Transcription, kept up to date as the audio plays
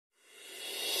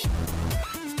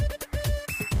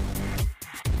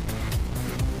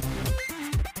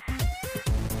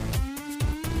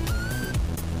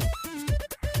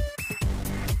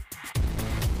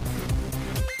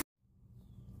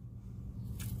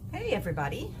Hey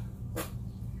everybody,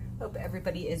 hope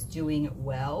everybody is doing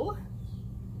well.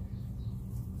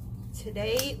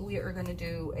 Today we are going to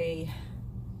do a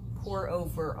pour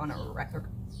over on a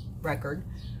record.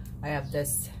 I have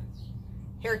this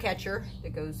hair catcher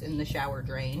that goes in the shower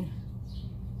drain.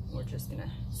 We're just going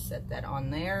to set that on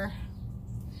there.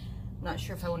 I'm not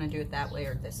sure if I want to do it that way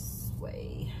or this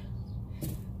way.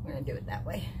 We're going to do it that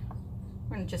way.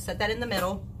 We're going to just set that in the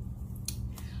middle.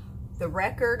 The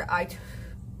record, I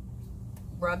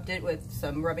rubbed it with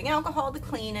some rubbing alcohol to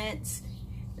clean it,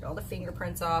 get all the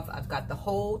fingerprints off. I've got the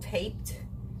hole taped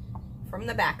from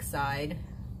the back side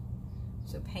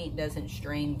so paint doesn't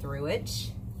strain through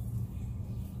it.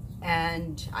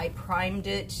 And I primed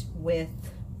it with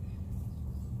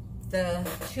the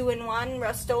 2-in-1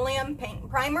 Rust-Oleum paint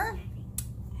primer.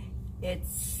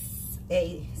 It's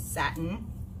a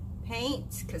satin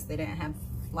paint because they didn't have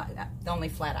flat. The only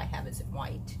flat I have is in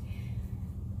white.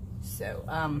 So,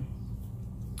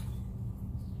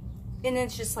 and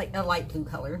it's just like a light blue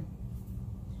color.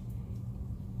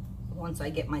 Once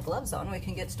I get my gloves on, we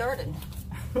can get started.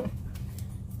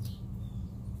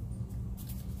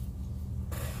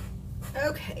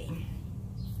 Okay.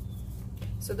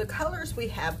 So the colors we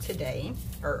have today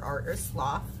are Artist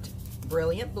Loft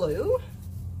Brilliant Blue,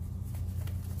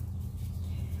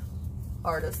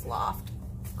 Artist Loft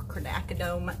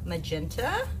Quinacridone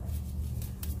Magenta,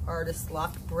 Artist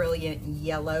Loft Brilliant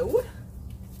Yellow,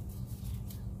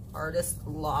 Artist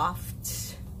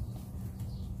Loft,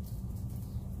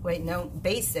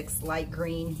 Basics Light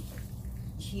Green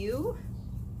Hue,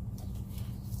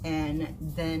 and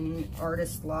then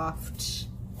Artist Loft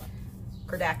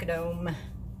Quinacridone,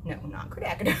 no, not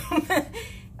Quinacridone,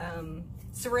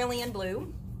 Cerulean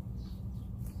Blue.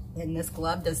 And this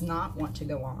glove does not want to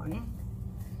go on.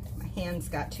 My hands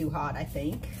got too hot, I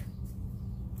think.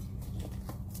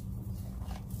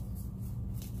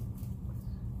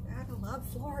 Love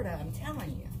Florida, I'm telling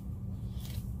you.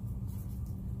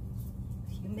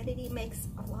 Humidity makes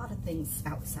a lot of things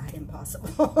outside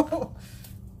impossible.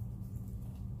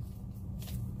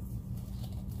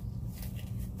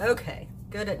 Okay,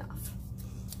 good enough.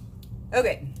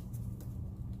 Okay,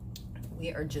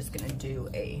 we are just gonna do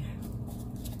a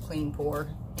clean pour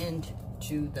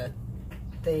into the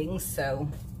thing, so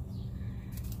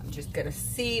I'm just gonna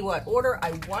see what order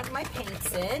I want my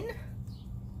paints in.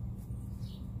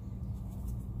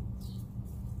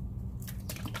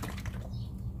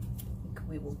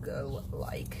 We will go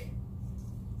like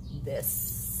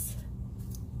this.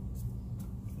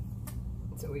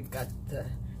 So we've got the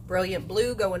Brilliant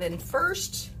Blue going in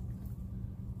first.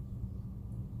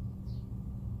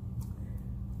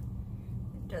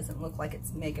 It doesn't look like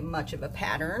it's making much of a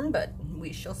pattern, but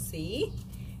we shall see.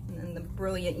 And then the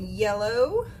Brilliant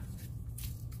Yellow.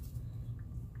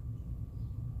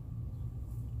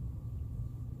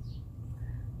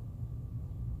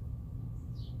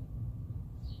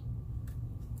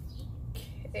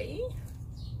 Okay,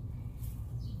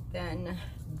 then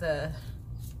the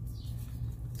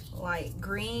light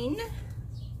green,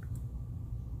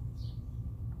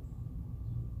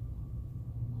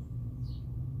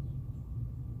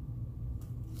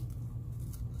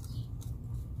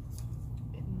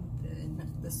 and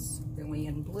then the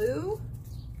cerulean blue.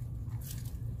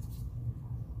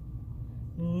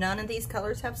 None of these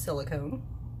colors have silicone.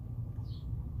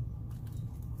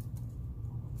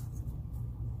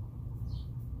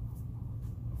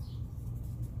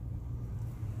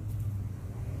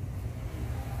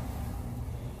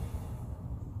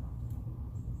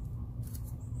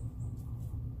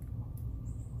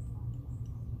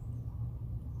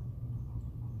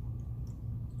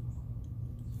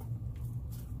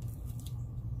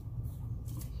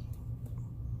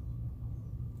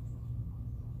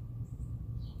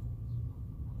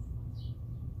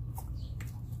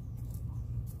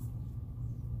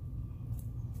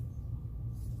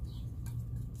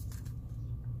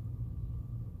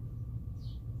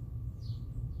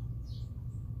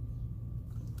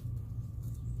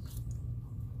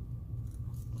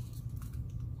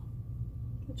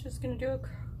 Just gonna do a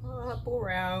couple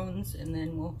rounds and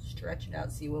then we'll stretch it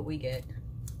out, see what we get.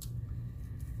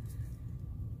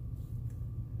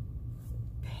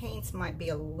 Paints might be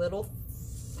a little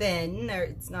thin there,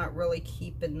 it's not really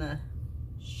keeping the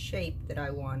shape that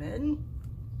I wanted,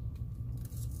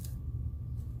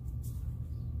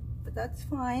 but that's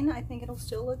fine. I think it'll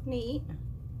still look neat.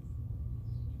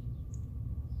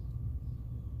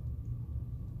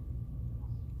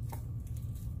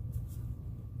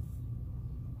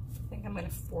 I'm going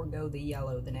to forego the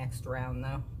yellow the next round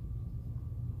though.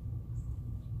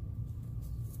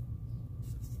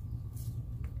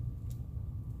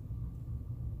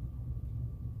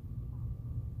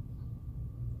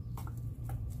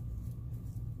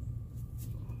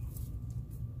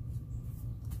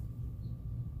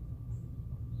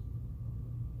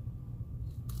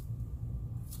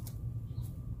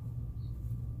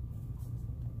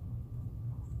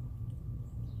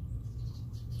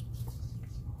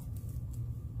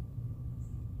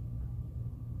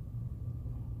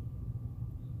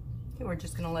 we're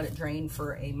just going to let it drain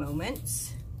for a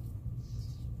moment.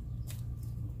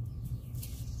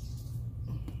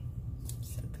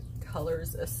 Set the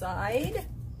colors aside.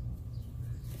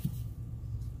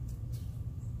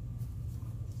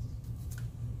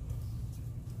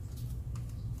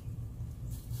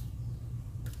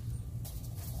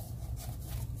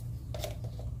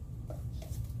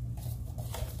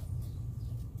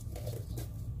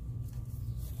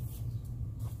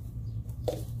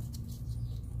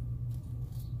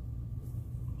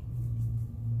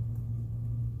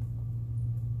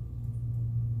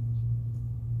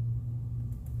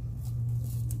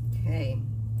 Okay,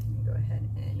 go ahead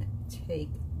and take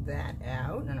that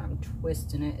out, and I'm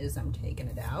twisting it as I'm taking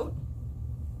it out.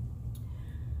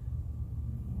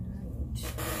 And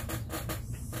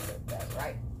set that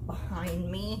right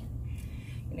behind me.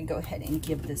 I'm gonna go ahead and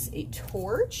give this a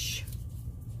torch.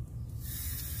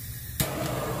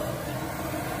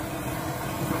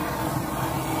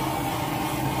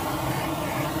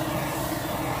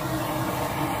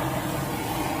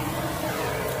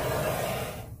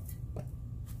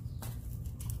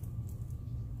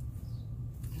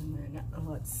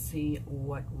 Let's see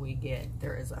what we get.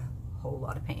 There is a whole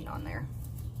lot of paint on there.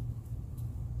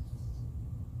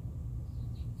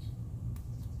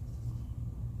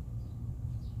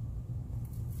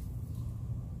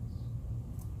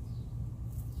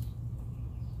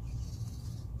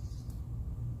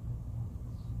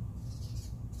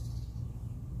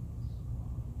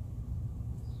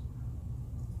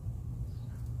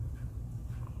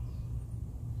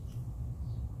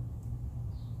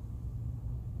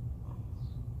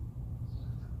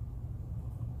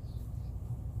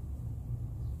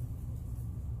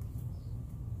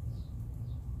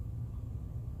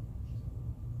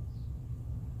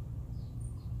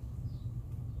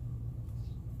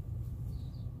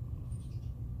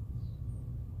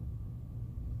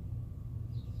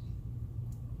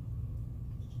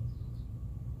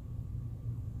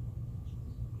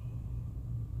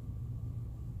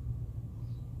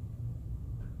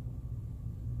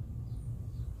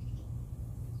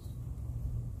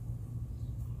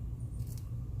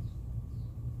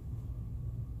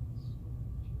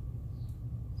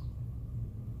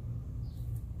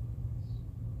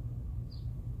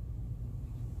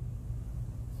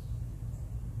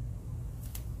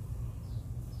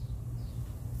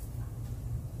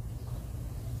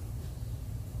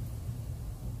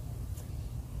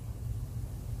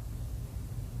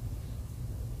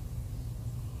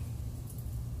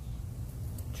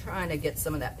 Trying to get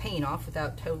some of that paint off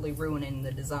without totally ruining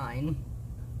the design.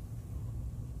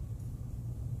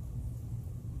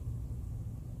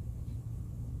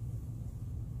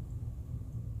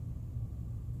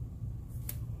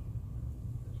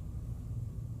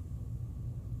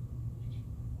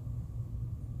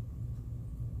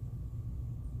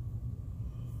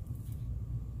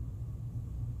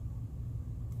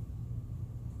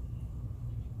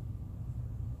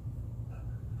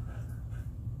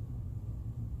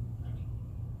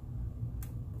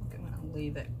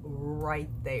 Leave it right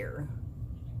there.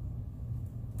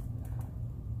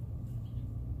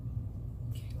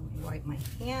 Okay, let me wipe my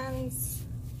hands.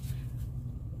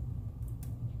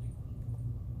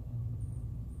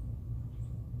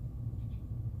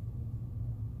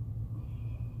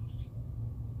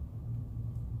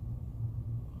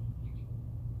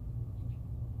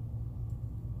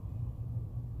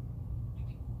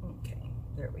 Okay,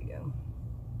 there we go.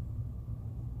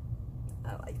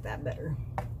 I like that better.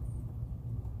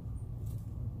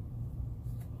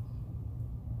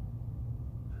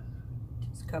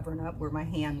 Covering up where my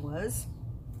hand was.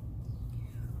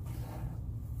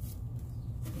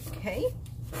 Okay.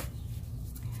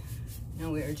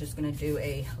 Now we are just going to do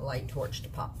a light torch to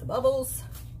pop the bubbles.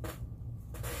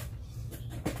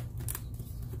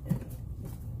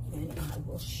 And I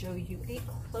will show you a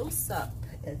close-up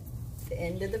at the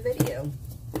end of the video.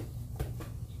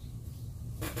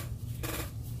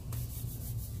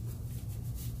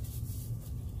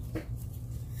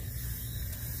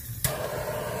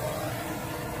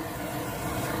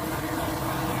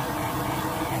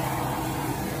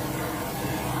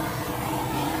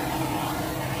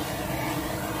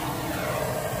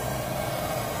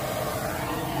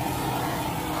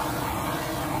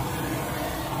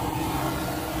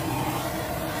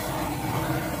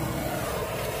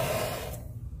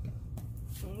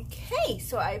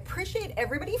 So I appreciate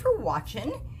everybody for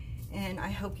watching, and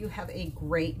I hope you have a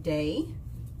great day.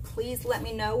 Please let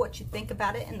me know what you think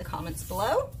about it in the comments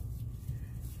below.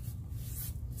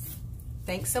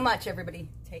 Thanks so much, everybody.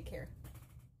 Take care.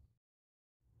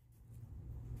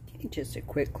 Okay, just a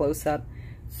quick close-up.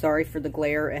 Sorry for the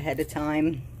glare ahead of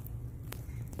time.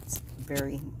 It's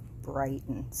very bright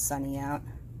and sunny out.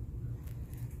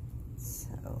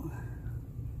 So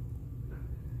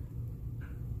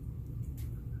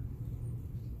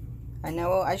I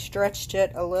know I stretched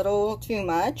it a little too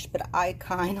much, but I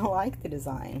kind of like the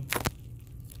design.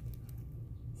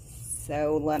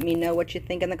 So let me know what you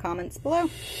think in the comments below.